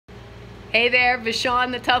Hey there,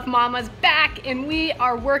 Vashon the Tough Mama's back, and we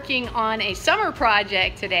are working on a summer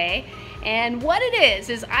project today. And what it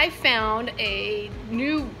is I found a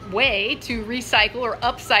new way to recycle, or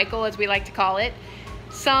upcycle as we like to call it,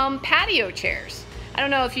 some patio chairs. I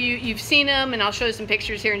don't know if you've seen them, and I'll show you some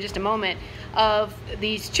pictures here in just a moment of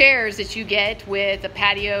these chairs that you get with a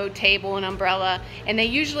patio table and umbrella, and they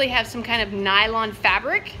usually have some kind of nylon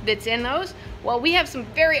fabric that's in those. Well, we have some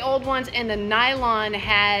very old ones, and the nylon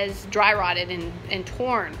has dry rotted and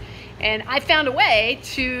torn. And I found a way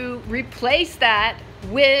to replace that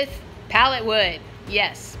with pallet wood.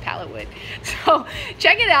 Yes, pallet wood. So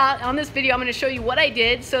check it out. On this video, I'm going to show you what I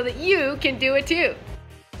did so that you can do it too.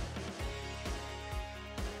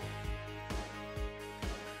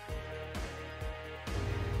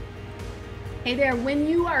 Hey there, when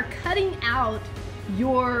you are cutting out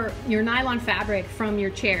your nylon fabric from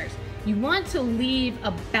your chairs, you want to leave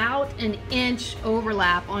about an inch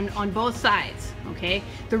overlap on both sides, okay?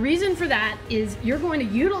 The reason for that is you're going to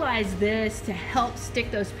utilize this to help stick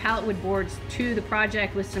those pallet wood boards to the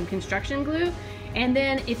project with some construction glue. And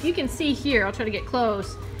then if you can see here, I'll try to get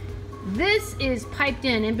close, this is piped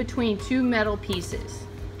in between two metal pieces,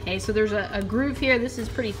 okay? So there's a groove here. This is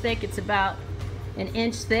pretty thick. It's about an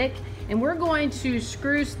inch thick. And we're going to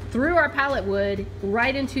screw through our pallet wood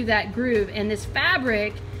right into that groove, and this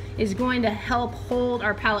fabric is going to help hold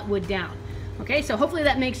our pallet wood down. Okay, so hopefully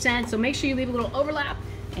that makes sense. So make sure you leave a little overlap,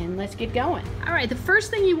 and let's get going. All right, the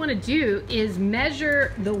first thing you want to do is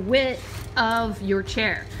measure the width of your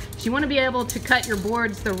chair. So you want to be able to cut your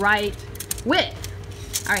boards the right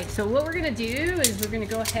width. All right, so what we're going to do is we're going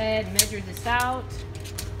to go ahead and measure this out.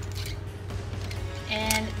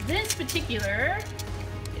 And this particular,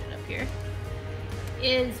 here,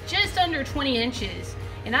 is just under 20 inches.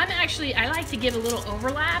 And I like to give a little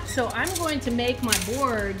overlap, so I'm going to make my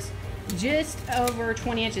boards just over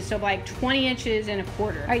 20 inches, so like 20 inches and a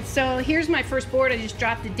quarter. All right, so here's my first board. I just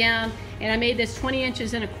dropped it down, and I made this 20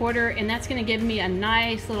 inches and a quarter, and that's gonna give me a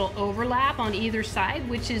nice little overlap on either side,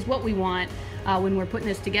 which is what we want when we're putting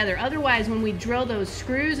this together. Otherwise, when we drill those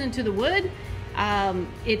screws into the wood,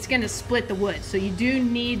 it's gonna split the wood. So you do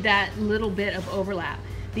need that little bit of overlap.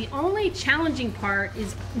 The only challenging part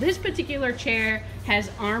is this particular chair has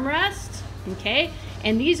armrests, okay?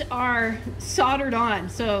 And these are soldered on,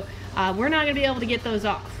 so we're not gonna be able to get those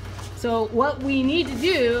off. So what we need to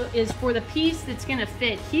do is, for the piece that's gonna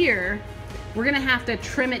fit here, we're gonna have to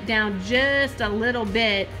trim it down just a little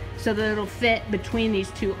bit so that it'll fit between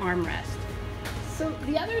these two armrests. So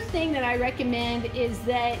the other thing that I recommend is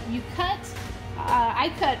that you cut,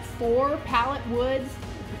 I cut 4 pallet wood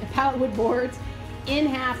boards in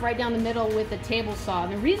half right down the middle with a table saw.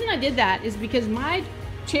 And the reason I did that is because my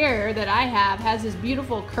chair that I have has this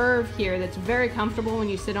beautiful curve here that's very comfortable when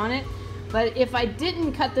you sit on it. But if I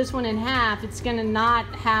didn't cut this one in half, it's gonna not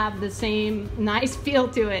have the same nice feel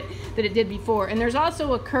to it that it did before. And there's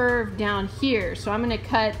also a curve down here. So I'm gonna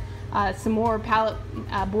cut some more pallet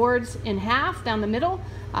boards in half down the middle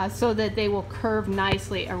so that they will curve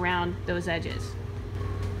nicely around those edges.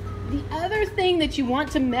 The other thing that you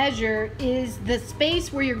want to measure is the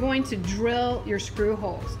space where you're going to drill your screw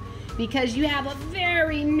holes, because you have a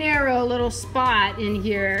very narrow little spot in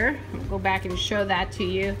here. I'll go back and show that to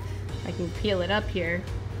you. I can peel it up here.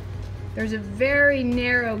 There's a very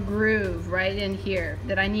narrow groove right in here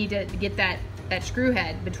that I need to get that screw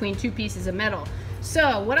head between two pieces of metal.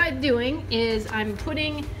 So what I'm doing is I'm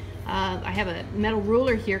putting, I have a metal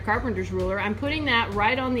ruler here, carpenter's ruler. I'm putting that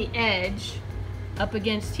right on the edge up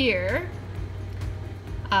against here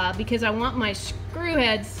because I want my screw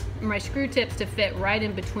heads, my screw tips to fit right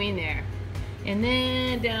in between there. And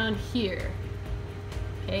then down here,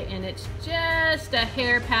 okay, and it's just a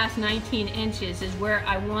hair past 19 inches is where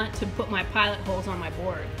I want to put my pilot holes on my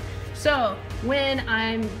board. So when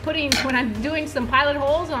I'm doing some pilot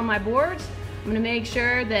holes on my boards, I'm gonna make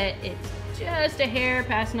sure that it's just a hair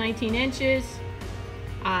past 19 inches,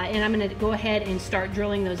 and I'm gonna go ahead and start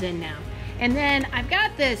drilling those in now. And then I've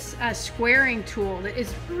got this squaring tool that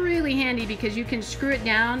is really handy because you can screw it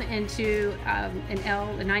down into an L,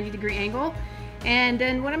 a 90-degree angle. And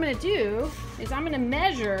then what I'm gonna do is I'm gonna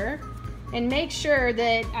measure and make sure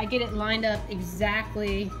that I get it lined up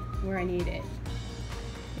exactly where I need it.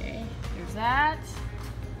 Okay, there's that.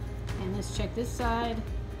 And let's check this side.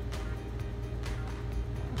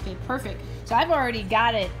 Okay, perfect. So I've already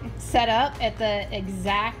got it set up at the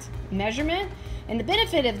exact measurement. And the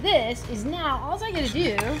benefit of this is now all I gotta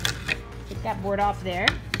do, get that board off there,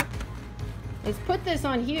 is put this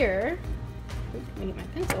on here. Let me get my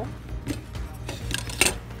pencil.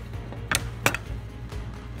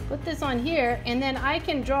 Put this on here, and then I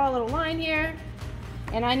can draw a little line here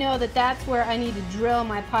and I know that that's where I need to drill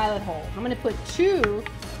my pilot hole. I'm going to put 2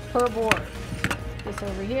 per board. This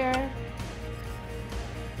over here.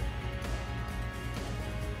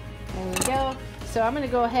 There we go. So I'm going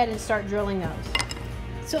to go ahead and start drilling those.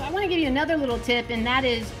 So I want to give you another little tip, and that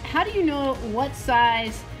is, how do you know what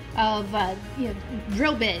size of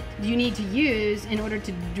drill bit you need to use in order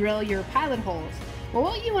to drill your pilot holes? Well,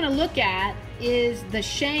 what you want to look at is the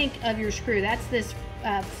shank of your screw. That's this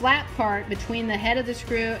flat part between the head of the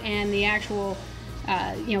screw and the actual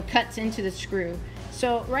cuts into the screw.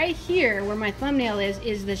 So right here where my thumbnail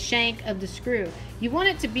is the shank of the screw. You want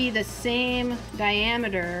it to be the same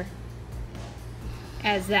diameter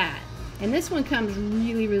as that. And this one comes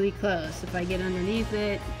really, really close. If I get underneath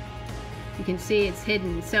it, you can see it's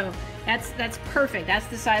hidden. So that's perfect. That's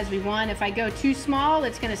the size we want. If I go too small,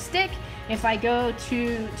 it's gonna stick. If I go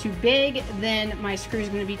too big, then my screw is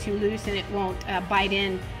gonna be too loose and it won't bite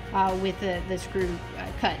in with the screw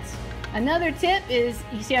cuts. Another tip is,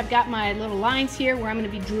 you see I've got my little lines here where I'm gonna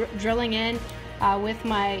be drilling in with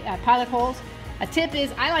my pilot holes. A tip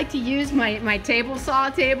is, I like to use my table saw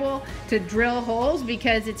table to drill holes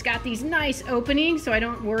because it's got these nice openings, so I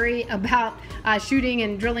don't worry about shooting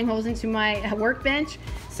and drilling holes into my workbench.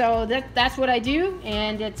 So that's what I do,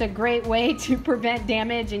 and it's a great way to prevent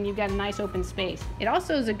damage, and you've got a nice open space. It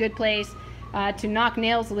also is a good place to knock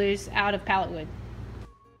nails loose out of pallet wood.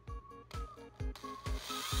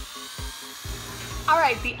 All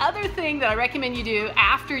right, the other thing that I recommend you do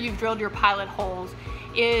after you've drilled your pilot holes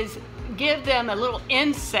is give them a little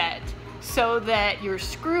inset so that your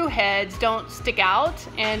screw heads don't stick out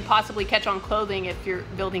and possibly catch on clothing if you're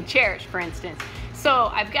building chairs, for instance.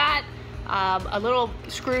 So I've got a little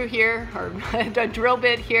screw here, or a drill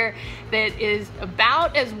bit here, that is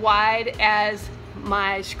about as wide as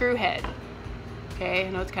my screw head. Okay,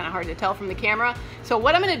 I know it's kind of hard to tell from the camera. So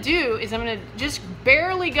what I'm going to do is I'm going to just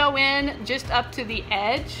barely go in just up to the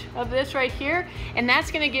edge of this right here, and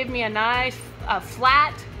that's going to give me a nice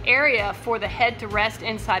flat area for the head to rest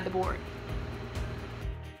inside the board.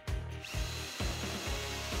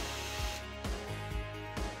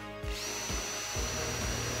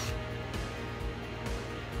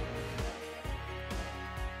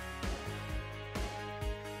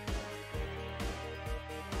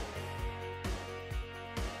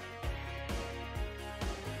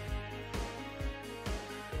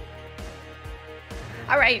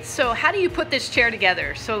 All right, so how do you put this chair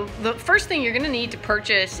together? So the first thing you're gonna need to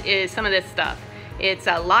purchase is some of this stuff. It's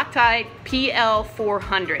a Loctite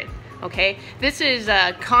PL400, okay? This is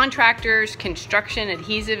a contractor's construction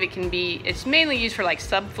adhesive. It's mainly used for like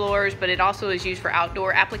subfloors, but it also is used for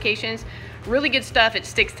outdoor applications. Really good stuff. It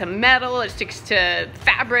sticks to metal, it sticks to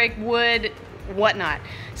fabric, wood, whatnot.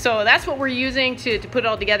 So that's what we're using to put it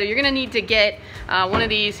all together. You're gonna need to get one of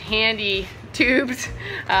these handy tubes,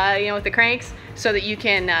 with the cranks, so that you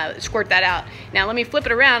can squirt that out. Now let me flip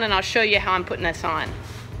it around and I'll show you how I'm putting this on.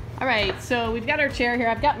 All right, so we've got our chair here.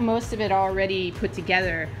 I've got most of it already put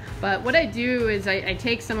together, but what I do is I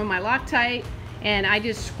take some of my Loctite and I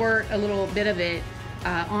just squirt a little bit of it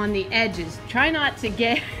on the edges. Try not to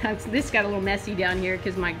get, this got a little messy down here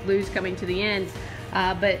because my glue's coming to the ends,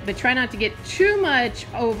 but try not to get too much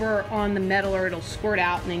over on the metal or it'll squirt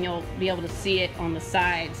out and then you'll be able to see it on the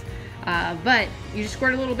sides. But you just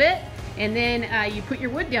squirt a little bit, and then you put your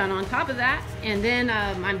wood down on top of that, and then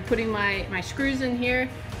I'm putting my screws in here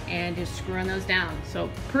and just screwing those down. So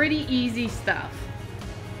pretty easy stuff.